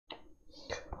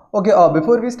Okay,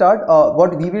 before we start,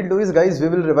 what we will do is, guys, we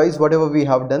will revise whatever we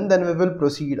have done, then we will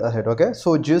proceed ahead. Okay,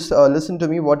 so just listen to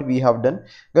me what we have done.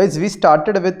 Guys, we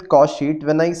started with cost sheet.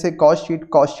 When I say cost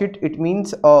sheet, it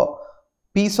means a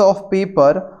piece of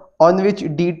paper on which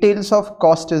details of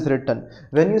cost is written.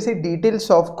 When you say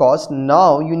details of cost,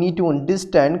 now you need to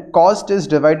understand cost is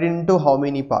divided into how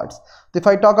many parts. If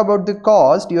I talk about the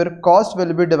cost, your cost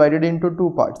will be divided into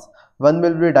two parts. One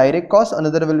will be direct cost,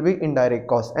 another will be indirect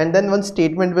cost, and then one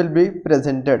statement will be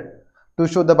presented to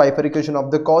show the bifurcation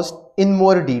of the cost in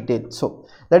more detail. So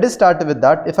let us start with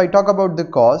that. If I talk about the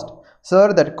cost,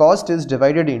 sir, that cost is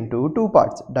divided into two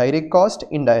parts: direct cost,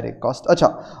 indirect cost.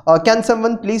 Acha, can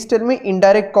someone please tell me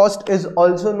indirect cost is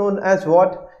also known as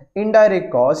what?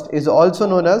 Indirect cost is also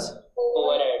known as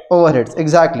overheads.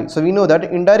 Exactly. So we know that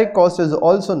indirect cost is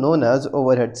also known as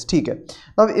overheads. Okay.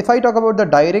 Now if I talk about the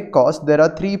direct cost, there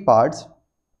are three parts,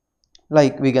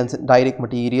 like we can say direct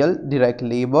material, direct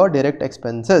labor, direct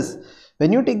expenses.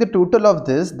 When you take the total of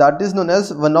this, that is known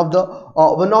as one of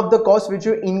the costs which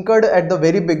you incurred at the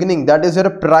very beginning, that is your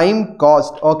prime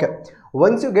cost. Okay,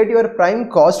 once you get your prime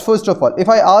cost, first of all, if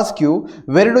I ask you,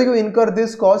 where do you incur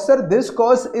this cost? Sir, this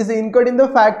cost is incurred in the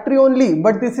factory only,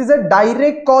 but this is a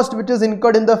direct cost which is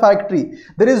incurred in the factory.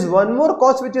 There is one more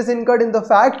cost which is incurred in the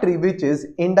factory, which is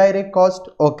indirect cost.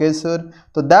 Okay, sir,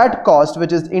 so that cost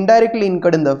which is indirectly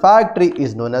incurred in the factory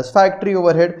is known as factory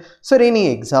overhead. Sir, any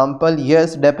example?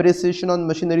 Yes, depreciation on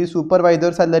machinery,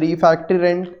 supervisor salary, factory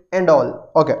rent and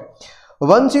all. Okay,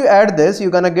 once you add this,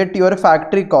 you're gonna get your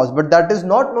factory cost, but that is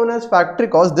not known as factory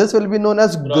cost. This will be known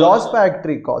as gross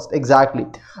factory cost. Exactly,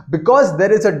 because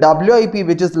there is a WIP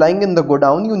which is lying in the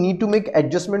godown, you need to make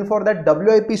adjustment for that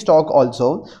WIP stock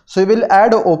also. So you will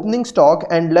add opening stock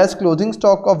and less closing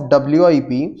stock of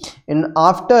WIP, and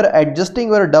after adjusting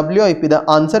your WIP, the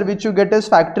answer which you get is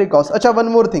factory cost. Acha,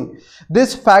 one more thing,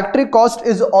 this factory cost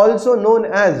is also known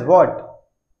as what?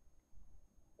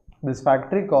 This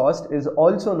factory cost is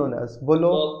also known as work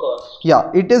cost.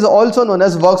 Yeah, it is also known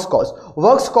as works cost.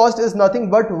 Works cost is nothing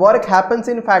but work happens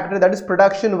in factory, that is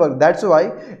production work. That's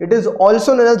why it is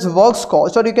also known as works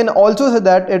cost, or you can also say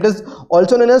that it is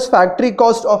also known as factory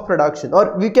cost of production,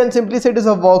 or we can simply say it is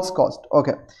a works cost.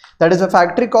 Okay, that is a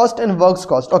factory cost and works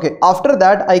cost. Okay, after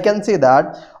that I can say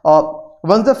that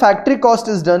once the factory cost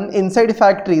is done, inside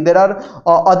factory there are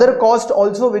other costs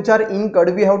also which are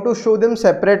incurred. We have to show them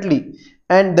separately,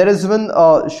 and there is one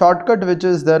shortcut which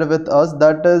is there with us,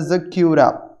 that is the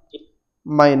QRAP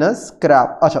minus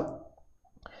scrap. Acha,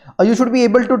 you should be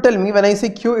able to tell me, when I say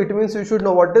Q, it means you should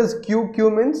know what is Q. Q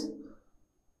means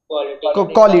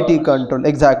quality control.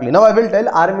 Exactly. Now I will tell.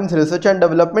 R means research and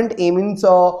development, A means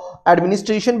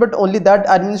administration, but only that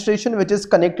administration which is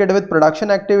connected with production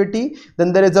activity.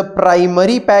 Then there is a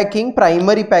primary packing.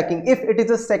 Primary packing, if it is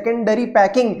a secondary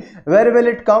packing, where will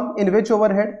it come? In which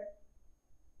overhead?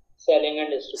 Selling and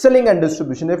distribution. Selling and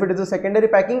distribution. If it is a secondary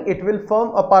packing, it will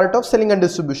form a part of selling and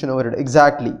distribution overhead.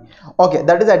 Exactly. Okay,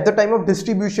 that is at the time of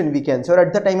distribution we can say, or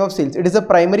at the time of sales. It is a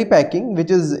primary packing which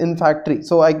is in factory.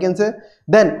 So I can say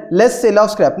then less sale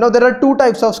of scrap. Now there are two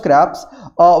types of scraps.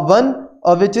 One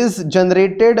which is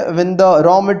generated when the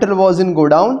raw material was in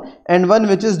godown, and one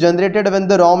which is generated when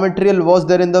the raw material was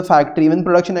there in the factory, when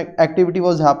production activity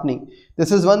was happening.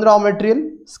 This is one raw material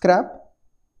scrap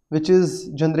which is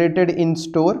generated in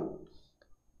store,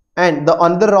 and the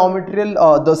another raw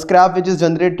material, the scrap which is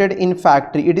generated in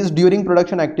factory, it is during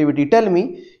production activity. Tell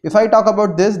me, if I talk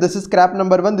about this is scrap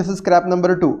number 1, this is scrap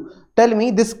number 2. Tell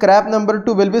me, this scrap number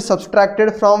 2 will be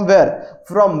subtracted from where?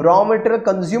 From raw material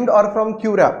consumed or from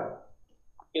QRAP?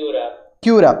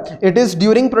 QRAP. It is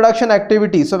during production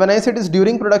activity. So when I say it is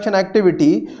during production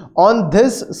activity, on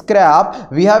this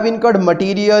scrap we have incurred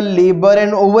material, labor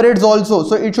and overheads also.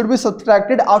 So it should be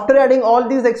subtracted after adding all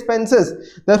these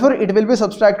expenses. Therefore it will be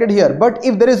subtracted here. But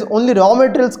if there is only raw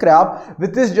material scrap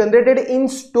which is generated in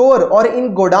store or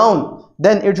in godown,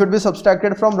 then it should be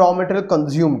subtracted from raw material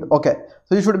consumed. Okay,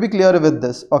 so you should be clear with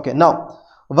this. Okay, now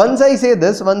once I say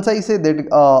this, once I say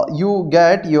that you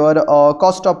get your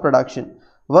cost of production.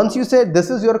 Once you say this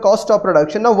is your cost of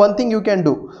production, now one thing you can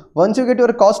do, once you get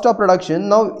your cost of production,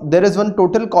 now there is one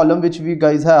total column which we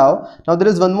guys have. Now there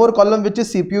is one more column which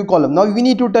is CPU column. Now you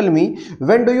need to tell me,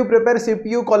 when do you prepare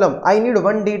CPU column? I need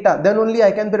one data, then only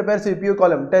I can prepare CPU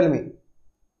column. Tell me.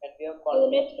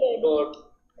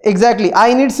 Exactly,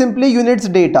 I need simply units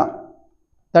data,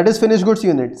 that is finished goods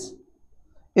units.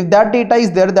 If that data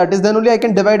is there, that is then only I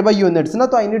can divide by units.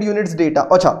 So I need units data.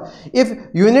 Acha, if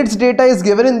units data is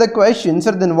given in the question,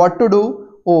 sir, then what to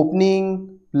do?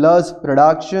 Opening, plus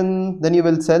production, then you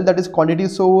will sell, that is quantity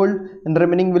sold, and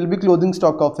remaining will be closing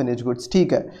stock of finished goods.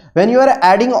 ठीक है. When you are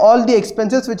adding all the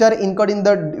expenses which are incurred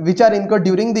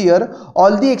during the year,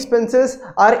 all the expenses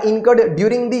are incurred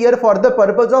during the year for the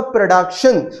purpose of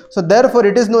production. So therefore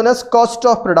it is known as cost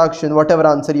of production, whatever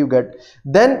answer you get.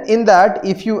 Then in that,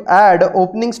 if you add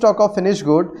opening stock of finished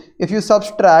good, if you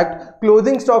subtract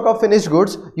closing stock of finished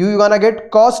goods, you gonna get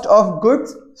cost of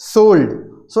goods sold.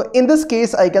 So in this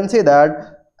case, I can say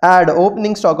that add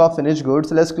opening stock of finished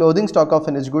goods less closing stock of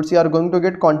finished goods, you are going to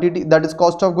get quantity, that is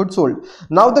cost of goods sold.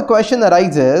 Now the question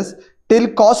arises, till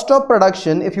cost of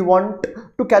production, if you want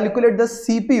to calculate the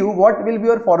CPU, what will be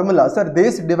your formula? Sir,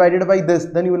 this divided by this,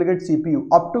 then you will get CPU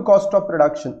up to cost of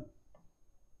production.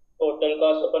 Total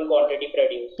cost upon quantity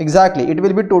produced. Exactly, it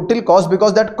will be total cost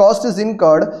because that cost is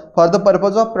incurred for the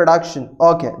purpose of production.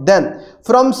 Okay, then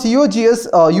from COGS,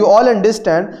 you all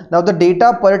understand now the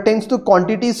data pertains to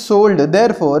quantity sold.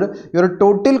 Therefore, your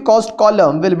total cost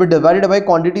column will be divided by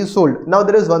quantity sold. Now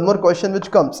there is one more question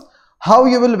which comes: how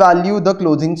you will value the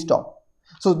closing stock?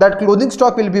 So that closing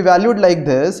stock will be valued like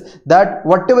this, that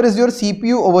whatever is your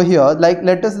CPU over here, like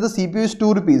let us say the CPU is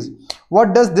 2 rupees.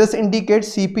 What does this indicate?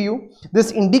 CPU.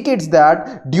 This indicates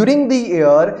that during the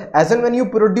year, as and when you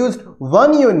produced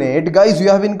 1 unit, guys, you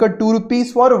have incurred 2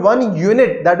 rupees for 1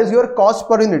 unit. That is your cost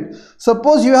per unit.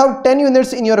 Suppose you have 10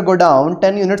 units in your godown,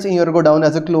 10 units in your godown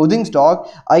as a closing stock.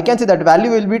 I can say that value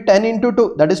will be 10 into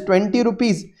 2, that is 20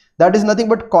 rupees. That is nothing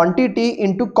but quantity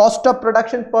into cost of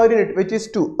production per unit, which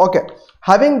is 2. Okay,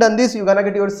 having done this, you're gonna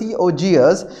get your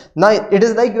COGS. Now it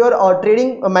is like your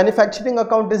trading manufacturing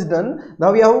account is done.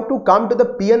 Now we have to come to the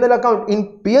P&L account.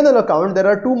 In P&L account, there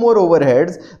are 2 more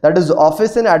overheads, that is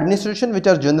office and administration, which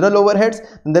are general overheads,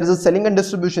 and there is a selling and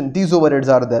distribution. These overheads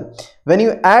are there. When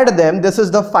you add them, this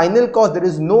is the final cost. There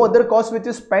is no other cost which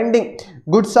is pending.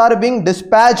 Goods are being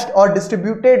dispatched or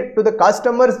distributed to the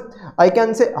customers, I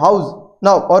can say house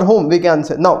now or home, we can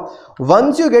say. Now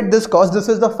once you get this cost, this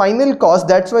is the final cost.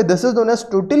 That's why this is known as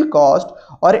total cost,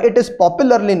 or it is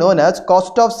popularly known as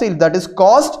cost of sale. That is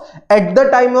cost at the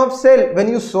time of sale, when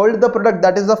you sold the product,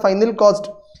 that is the final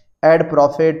cost. Add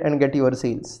profit and get your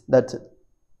sales. That's it.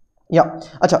 Yeah.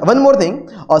 Achha, one more thing.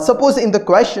 Suppose in the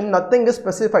question nothing is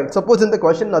specified. Suppose in the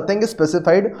question nothing is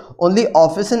specified, only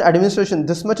office and administration,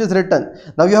 this much is written.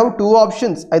 Now you have 2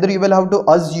 options. Either you will have to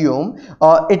assume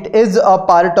it is a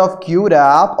part of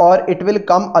QRAP, or it will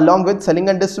come along with selling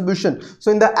and distribution.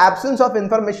 So in the absence of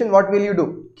information, what will you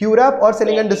do? QRAP or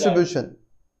selling and distribution?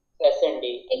 S&D.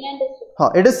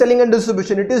 It is selling and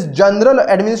distribution. It is general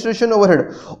administration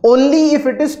overhead. Only if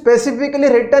it is specifically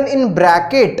written in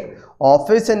bracket,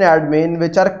 office and admin,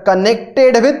 which are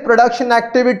connected with production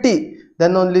activity,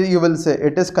 then only you will say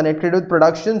it is connected with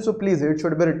production. So please, it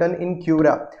should be written in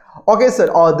QRAP. Okay sir,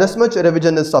 this much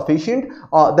revision is sufficient.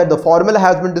 That the formula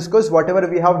has been discussed, whatever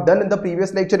we have done in the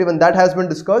previous lecture, even that has been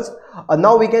discussed.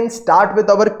 Now we can start with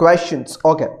our questions.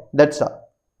 Okay, let's start.